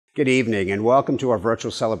Good evening and welcome to our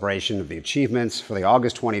virtual celebration of the achievements for the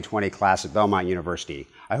August 2020 class at Belmont University.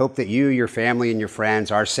 I hope that you, your family, and your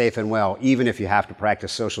friends are safe and well, even if you have to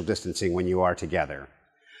practice social distancing when you are together.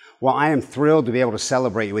 While I am thrilled to be able to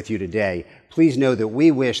celebrate with you today, please know that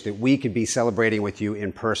we wish that we could be celebrating with you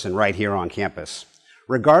in person right here on campus.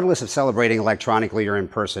 Regardless of celebrating electronically or in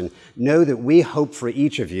person, know that we hope for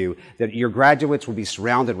each of you that your graduates will be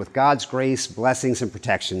surrounded with God's grace, blessings, and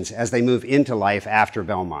protections as they move into life after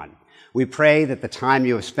Belmont. We pray that the time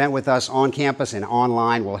you have spent with us on campus and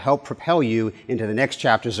online will help propel you into the next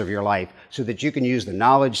chapters of your life so that you can use the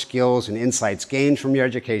knowledge, skills, and insights gained from your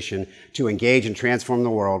education to engage and transform the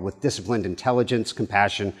world with disciplined intelligence,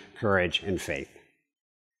 compassion, courage, and faith.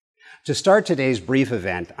 To start today's brief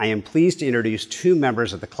event, I am pleased to introduce two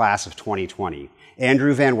members of the class of 2020,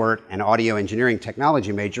 Andrew Van Wert, an audio engineering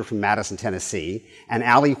technology major from Madison, Tennessee, and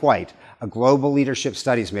Allie White, a global leadership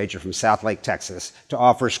studies major from Southlake, Texas, to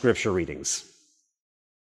offer scripture readings.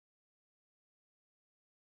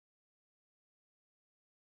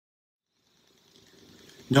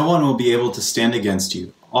 No one will be able to stand against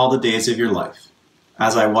you all the days of your life.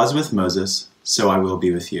 As I was with Moses, so I will be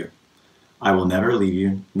with you. I will never leave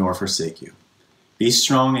you nor forsake you. Be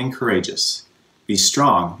strong and courageous. Be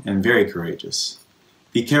strong and very courageous.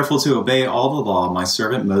 Be careful to obey all the law my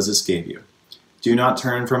servant Moses gave you. Do not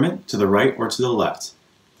turn from it to the right or to the left,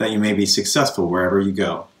 that you may be successful wherever you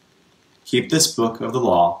go. Keep this book of the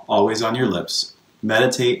law always on your lips.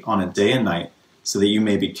 Meditate on it day and night, so that you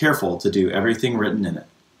may be careful to do everything written in it.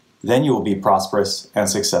 Then you will be prosperous and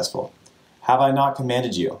successful. Have I not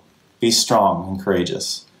commanded you? Be strong and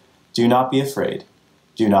courageous. Do not be afraid.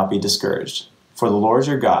 Do not be discouraged. For the Lord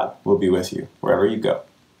your God will be with you wherever you go.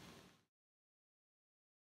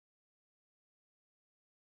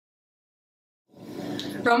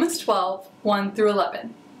 Romans 12, 1 through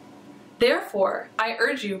 11. Therefore, I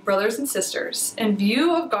urge you, brothers and sisters, in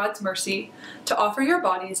view of God's mercy, to offer your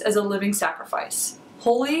bodies as a living sacrifice,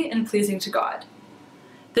 holy and pleasing to God.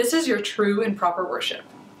 This is your true and proper worship.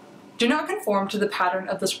 Do not conform to the pattern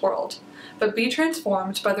of this world, but be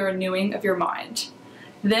transformed by the renewing of your mind.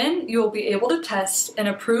 Then you will be able to test and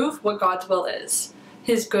approve what God's will is,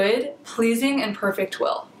 His good, pleasing, and perfect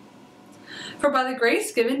will. For by the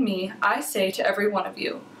grace given me, I say to every one of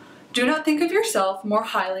you, do not think of yourself more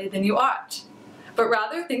highly than you ought, but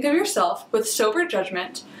rather think of yourself with sober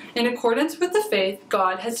judgment in accordance with the faith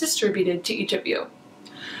God has distributed to each of you.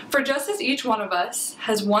 For just as each one of us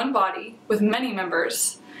has one body with many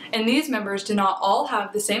members, and these members do not all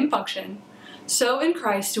have the same function, so in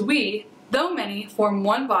Christ we, though many, form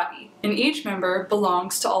one body, and each member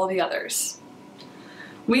belongs to all the others.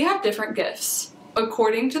 We have different gifts,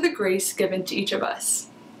 according to the grace given to each of us.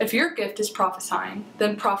 If your gift is prophesying,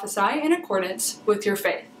 then prophesy in accordance with your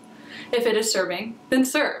faith. If it is serving, then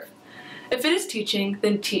serve. If it is teaching,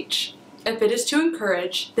 then teach. If it is to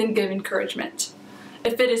encourage, then give encouragement.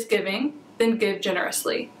 If it is giving, then give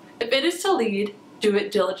generously. If it is to lead, do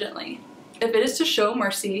it diligently. If it is to show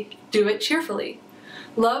mercy, do it cheerfully.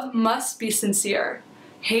 Love must be sincere.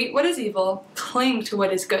 Hate what is evil, cling to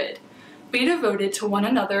what is good. Be devoted to one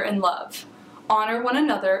another in love. Honor one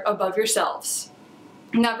another above yourselves.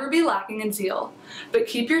 Never be lacking in zeal, but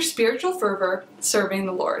keep your spiritual fervor serving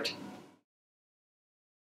the Lord.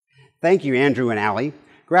 Thank you, Andrew and Allie.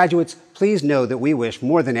 Graduates, please know that we wish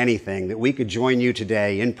more than anything that we could join you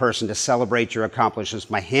today in person to celebrate your accomplishments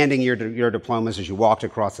by handing your diplomas as you walked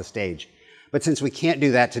across the stage. But since we can't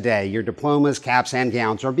do that today, your diplomas, caps, and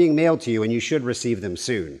gowns are being mailed to you and you should receive them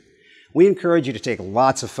soon. We encourage you to take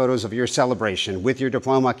lots of photos of your celebration with your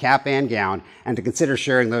diploma, cap, and gown, and to consider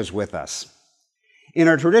sharing those with us. In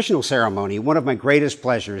our traditional ceremony, one of my greatest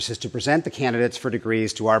pleasures is to present the candidates for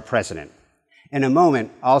degrees to our president. In a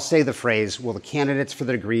moment, I'll say the phrase, will the candidates for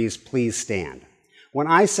the degrees please stand? When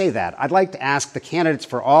I say that, I'd like to ask the candidates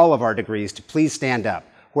for all of our degrees to please stand up,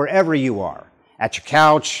 wherever you are, at your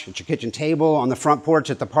couch, at your kitchen table, on the front porch,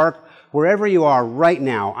 at the park, wherever you are right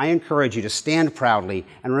now, I encourage you to stand proudly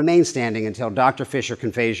and remain standing until Dr. Fisher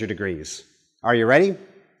conveys your degrees. Are you ready?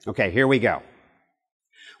 Okay, here we go.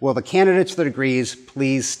 Will the candidates for the degrees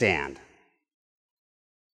please stand?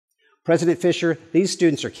 President Fisher, these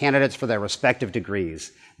students are candidates for their respective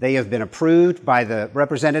degrees. They have been approved by the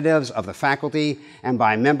representatives of the faculty and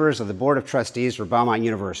by members of the Board of Trustees for Belmont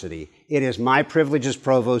University. It is my privilege as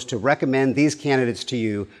provost to recommend these candidates to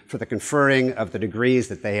you for the conferring of the degrees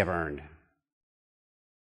that they have earned.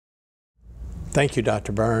 Thank you,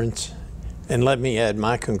 Dr. Burns. And let me add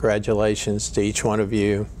my congratulations to each one of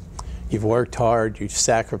you. You've worked hard, you've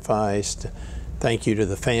sacrificed. Thank you to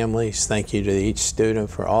the families. Thank you to each student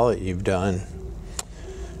for all that you've done.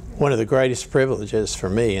 One of the greatest privileges for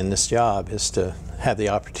me in this job is to have the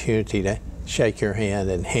opportunity to shake your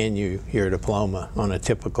hand and hand you your diploma on a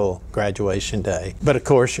typical graduation day. But of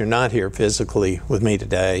course, you're not here physically with me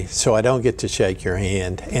today, so I don't get to shake your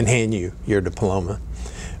hand and hand you your diploma.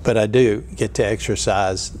 But I do get to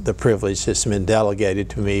exercise the privilege that's been delegated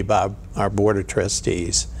to me by our Board of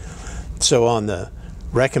Trustees. So on the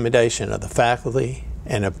recommendation of the faculty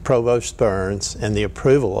and of Provost Burns and the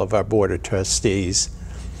approval of our Board of Trustees,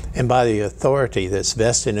 and by the authority that's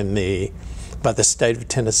vested in me by the state of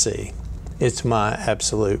Tennessee, it's my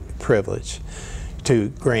absolute privilege to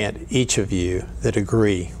grant each of you the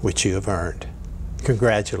degree which you have earned.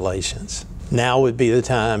 Congratulations. Now would be the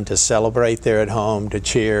time to celebrate there at home, to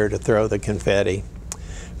cheer, to throw the confetti.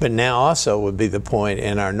 But now also would be the point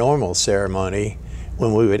in our normal ceremony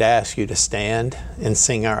when we would ask you to stand and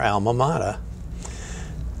sing our Alma Mater.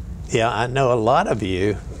 Yeah, I know a lot of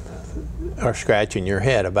you are scratching your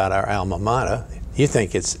head about our Alma Mater. You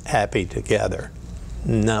think it's happy together.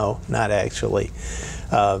 No, not actually.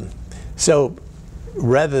 So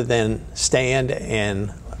rather than stand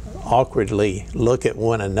and awkwardly look at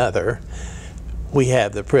one another, we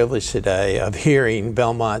have the privilege today of hearing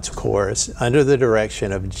Belmont's chorus under the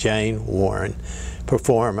direction of Jane Warren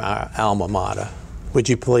perform our Alma Mater. Would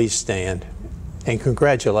you please stand? And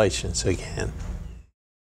congratulations again.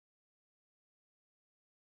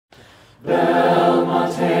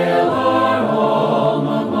 Belmont, hail our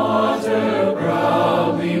alma mater,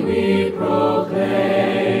 proudly we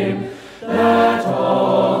proclaim that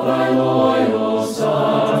all thy loyal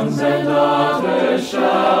sons and daughters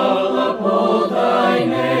shall uphold thy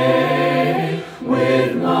name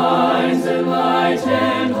with minds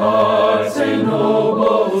enlightened, hearts and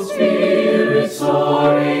noble spirits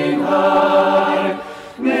soaring high.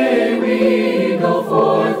 May we go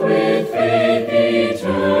forth with faith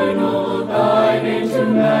eternal, thy name to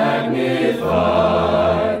magnify.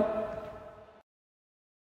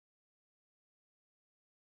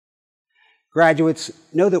 Graduates,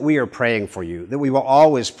 know that we are praying for you, that we will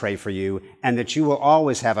always pray for you, and that you will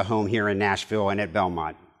always have a home here in Nashville and at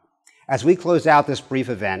Belmont. As we close out this brief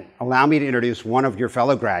event, allow me to introduce one of your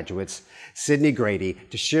fellow graduates, Cidney Grady,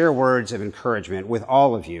 to share words of encouragement with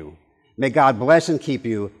all of you. May God bless and keep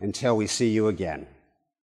you until we see you again.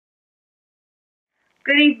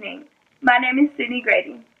 Good evening. My name is Cidney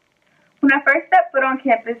Grady. When I first stepped foot on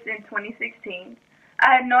campus in 2016,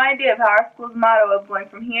 I had no idea of how our school's motto of going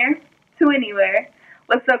from here to anywhere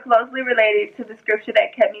was so closely related to the scripture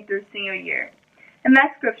that kept me through senior year. And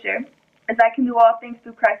that scripture is, I can do all things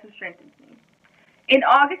through Christ who strengthens me. In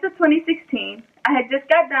August of 2016, I had just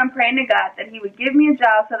got done praying to God that He would give me a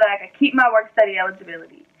job so that I could keep my work-study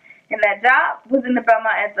eligibility. And that job was in the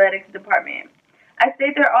Belmont Athletics department. I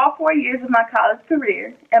stayed there all 4 years of my college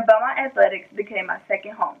career, and Belmont Athletics became my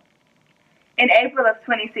second home. In April of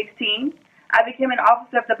 2016, I became an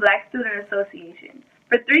officer of the Black Student Association.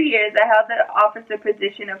 For 3 years, I held the officer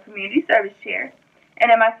position of Community Service Chair,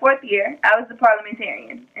 and in my 4th year, I was the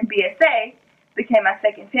parliamentarian, and BSA became my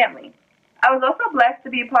second family. I was also blessed to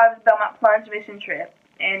be a part of the Belmont Plunge mission trip,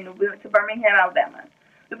 and we went to Birmingham, Alabama.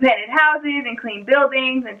 We painted houses and cleaned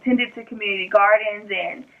buildings and tended to community gardens,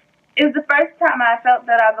 and it was the first time I felt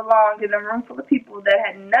that I belonged in a room full of people that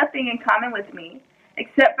had nothing in common with me,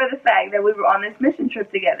 except for the fact that we were on this mission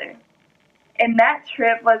trip together. And that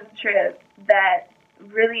trip was a trip that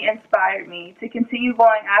really inspired me to continue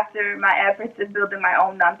going after my efforts of building my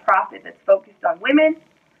own nonprofit that's focused on women,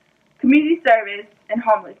 community service, and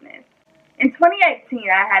homelessness. In 2018,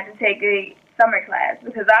 I had to take a summer class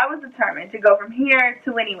because I was determined to go from here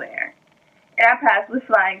to anywhere, and I passed with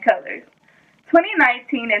flying colors.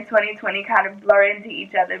 2019 and 2020 kind of blur into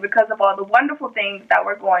each other because of all the wonderful things that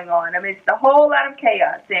were going on amidst a whole lot of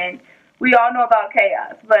chaos, and we all know about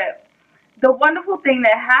chaos. But the wonderful thing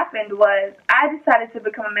that happened was I decided to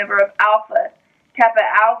become a member of Kappa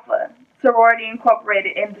Alpha Sorority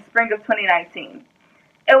Incorporated in the spring of 2019.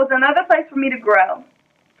 It was another place for me to grow,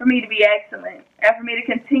 for me to be excellent, and for me to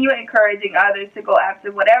continue encouraging others to go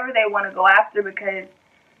after whatever they want to go after, because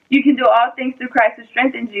you can do all things through Christ who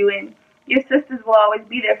strengthens you, and your sisters will always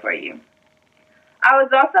be there for you. I was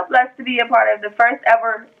also blessed to be a part of the first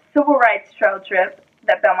ever Civil Rights Trail trip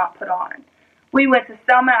that Belmont put on. We went to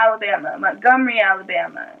Selma, Alabama, Montgomery,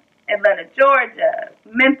 Alabama, Atlanta, Georgia,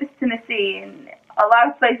 Memphis, Tennessee, and a lot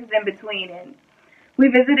of places in between. And we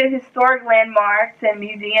visited historic landmarks and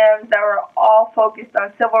museums that were all focused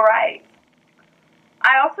on civil rights.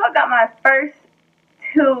 I also got my first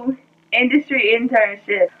 2 industry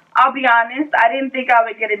internships. I'll be honest, I didn't think I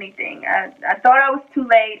would get anything. I thought I was too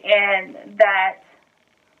late and that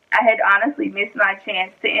I had honestly missed my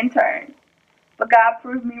chance to intern. but God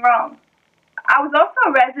proved me wrong. I was also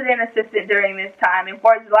a resident assistant during this time and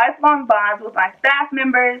forged lifelong bonds with my staff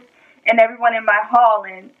members and everyone in my hall.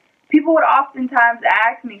 And people would oftentimes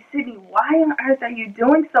ask me, Cidney, why on earth are you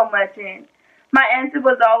doing so much? And my answer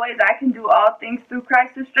was always, I can do all things through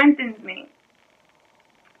Christ who strengthens me.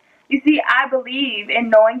 You see, I believe in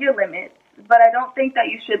knowing your limits, but I don't think that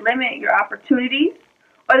you should limit your opportunities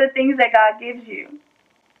or the things that God gives you.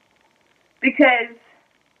 Because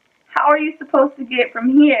how are you supposed to get from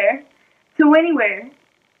here to anywhere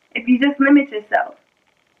if you just limit yourself?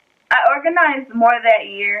 I organized more that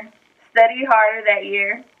year, studied harder that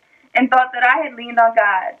year, and thought that I had leaned on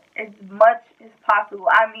God as much as possible.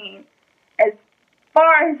 I mean, as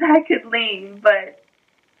far as I could lean, but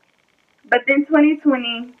then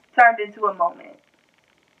 2020 turned into a moment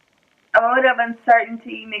of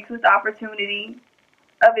uncertainty mixed with opportunity,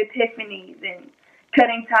 of epiphanies and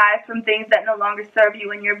cutting ties from things that no longer serve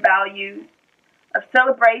you and your values, of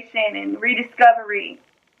celebration and rediscovery,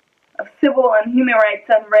 of civil and human rights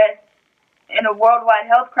unrest, and a worldwide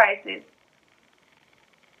health crisis.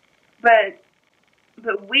 But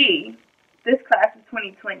we, this class of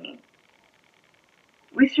 2020,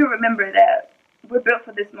 we should remember that we're built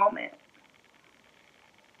for this moment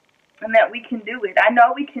and that we can do it. I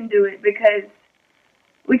know we can do it because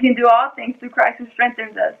we can do all things through Christ who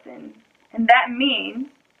strengthens us. And that means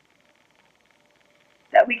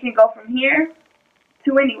that we can go from here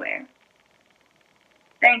to anywhere.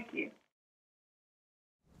 Thank you.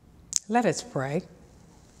 Let us pray.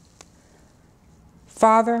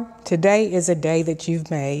 Father, today is a day that you've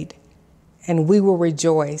made, and we will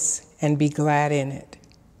rejoice and be glad in it.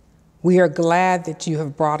 We are glad that you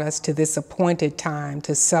have brought us to this appointed time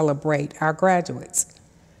to celebrate our graduates.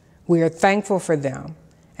 We are thankful for them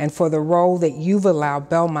and for the role that you've allowed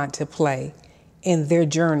Belmont to play in their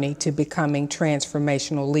journey to becoming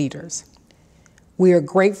transformational leaders. We are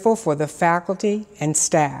grateful for the faculty and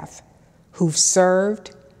staff who've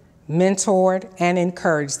served, mentored, and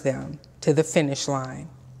encouraged them to the finish line.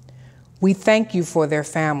 We thank you for their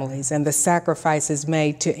families and the sacrifices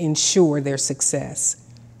made to ensure their success.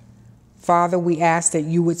 Father, we ask that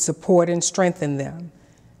you would support and strengthen them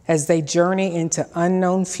as they journey into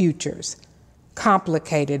unknown futures,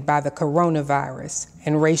 complicated by the coronavirus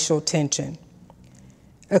and racial tension.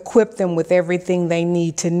 Equip them with everything they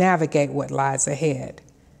need to navigate what lies ahead.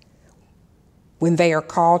 When they are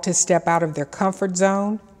called to step out of their comfort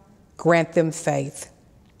zone, grant them faith.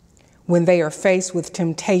 When they are faced with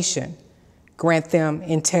temptation, grant them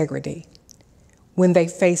integrity. When they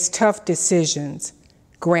face tough decisions,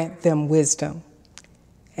 grant them wisdom.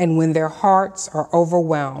 And when their hearts are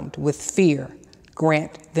overwhelmed with fear,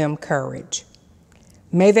 grant them courage.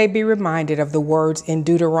 May they be reminded of the words in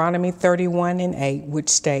Deuteronomy 31:8, which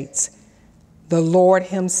states, "The Lord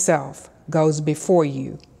himself goes before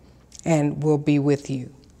you and will be with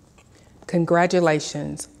you."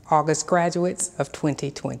 Congratulations, August graduates of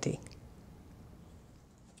 2020.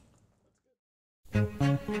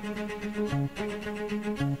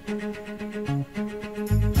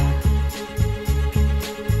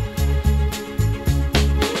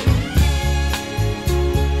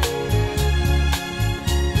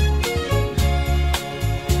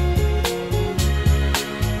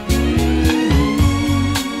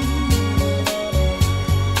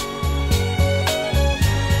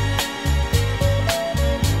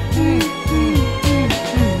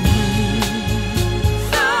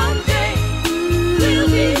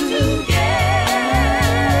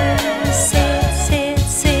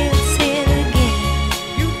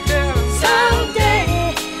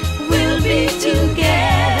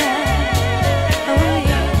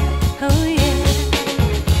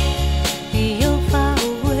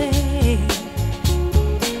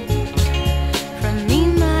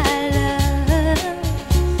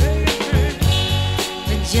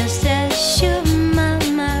 Just